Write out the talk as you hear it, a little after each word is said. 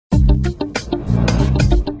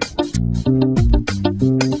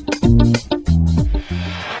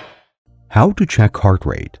How to check heart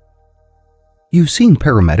rate. You've seen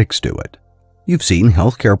paramedics do it. You've seen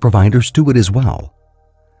healthcare providers do it as well.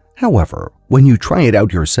 However, when you try it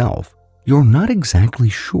out yourself, you're not exactly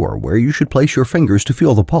sure where you should place your fingers to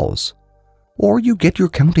feel the pulse, or you get your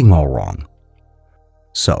counting all wrong.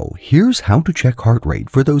 So here's how to check heart rate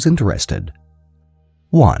for those interested.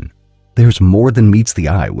 1. There's more than meets the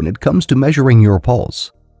eye when it comes to measuring your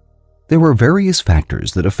pulse. There are various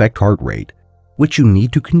factors that affect heart rate, which you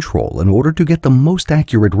need to control in order to get the most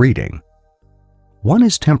accurate reading. One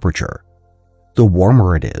is temperature. The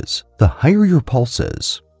warmer it is, the higher your pulse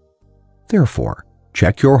is. Therefore,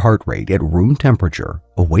 check your heart rate at room temperature,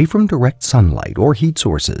 away from direct sunlight or heat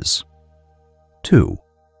sources. 2.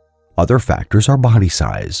 Other factors are body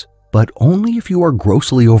size, but only if you are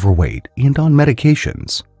grossly overweight and on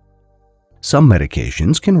medications. Some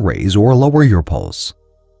medications can raise or lower your pulse.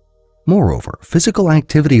 Moreover, physical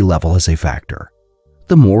activity level is a factor.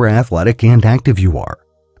 The more athletic and active you are,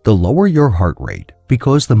 the lower your heart rate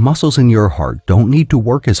because the muscles in your heart don't need to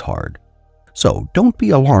work as hard. So don't be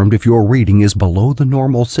alarmed if your reading is below the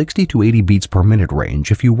normal 60 to 80 beats per minute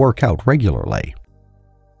range if you work out regularly.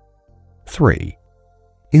 3.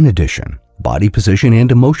 In addition, body position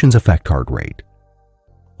and emotions affect heart rate.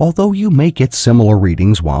 Although you may get similar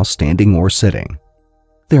readings while standing or sitting,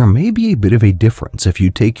 there may be a bit of a difference if you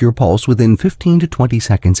take your pulse within 15 to 20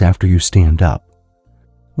 seconds after you stand up.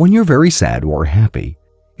 When you're very sad or happy,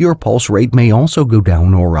 your pulse rate may also go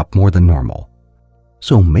down or up more than normal.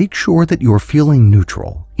 So make sure that you're feeling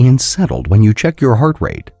neutral and settled when you check your heart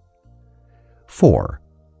rate. 4.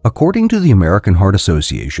 According to the American Heart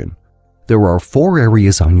Association, there are 4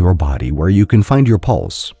 areas on your body where you can find your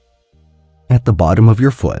pulse. At the bottom of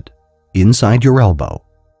your foot, inside your elbow,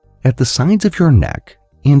 at the sides of your neck,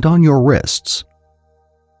 and on your wrists.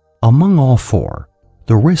 Among all 4,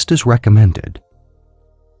 the wrist is recommended.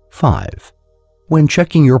 5. When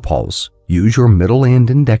checking your pulse, use your middle and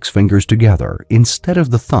index fingers together instead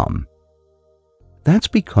of the thumb. That's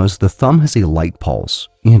because the thumb has a light pulse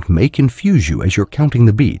and may confuse you as you're counting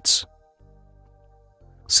the beats.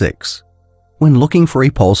 6. When looking for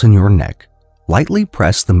a pulse in your neck, lightly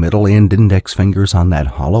press the middle and index fingers on that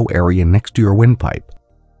hollow area next to your windpipe.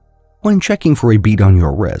 When checking for a beat on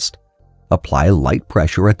your wrist, apply light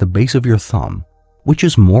pressure at the base of your thumb, which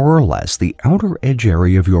is more or less the outer edge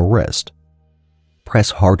area of your wrist. Press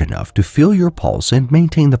hard enough to feel your pulse and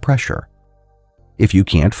maintain the pressure. If you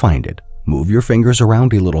can't find it, move your fingers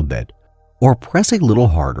around a little bit, or press a little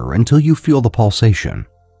harder until you feel the pulsation.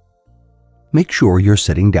 Make sure you're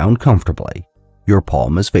sitting down comfortably, your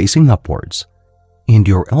palm is facing upwards, and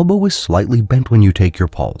your elbow is slightly bent when you take your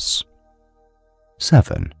pulse.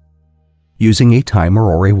 7. Using a timer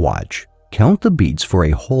or a watch, count the beats for a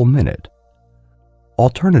whole minute.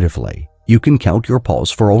 Alternatively, you can count your pulse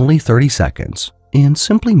for only 30 seconds and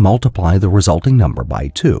simply multiply the resulting number by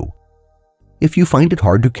 2. If you find it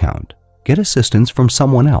hard to count, get assistance from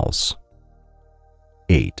someone else.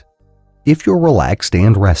 8. If you're relaxed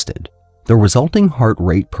and rested, the resulting heart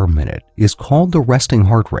rate per minute is called the resting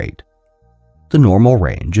heart rate. The normal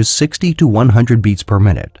range is 60 to 100 beats per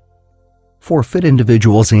minute. For fit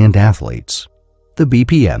individuals and athletes, the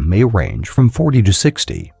BPM may range from 40 to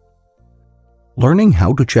 60. Learning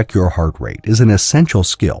how to check your heart rate is an essential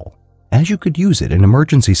skill, as you could use it in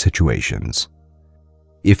emergency situations.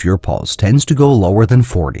 If your pulse tends to go lower than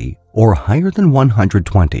 40 or higher than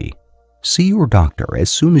 120, see your doctor as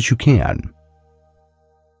soon as you can.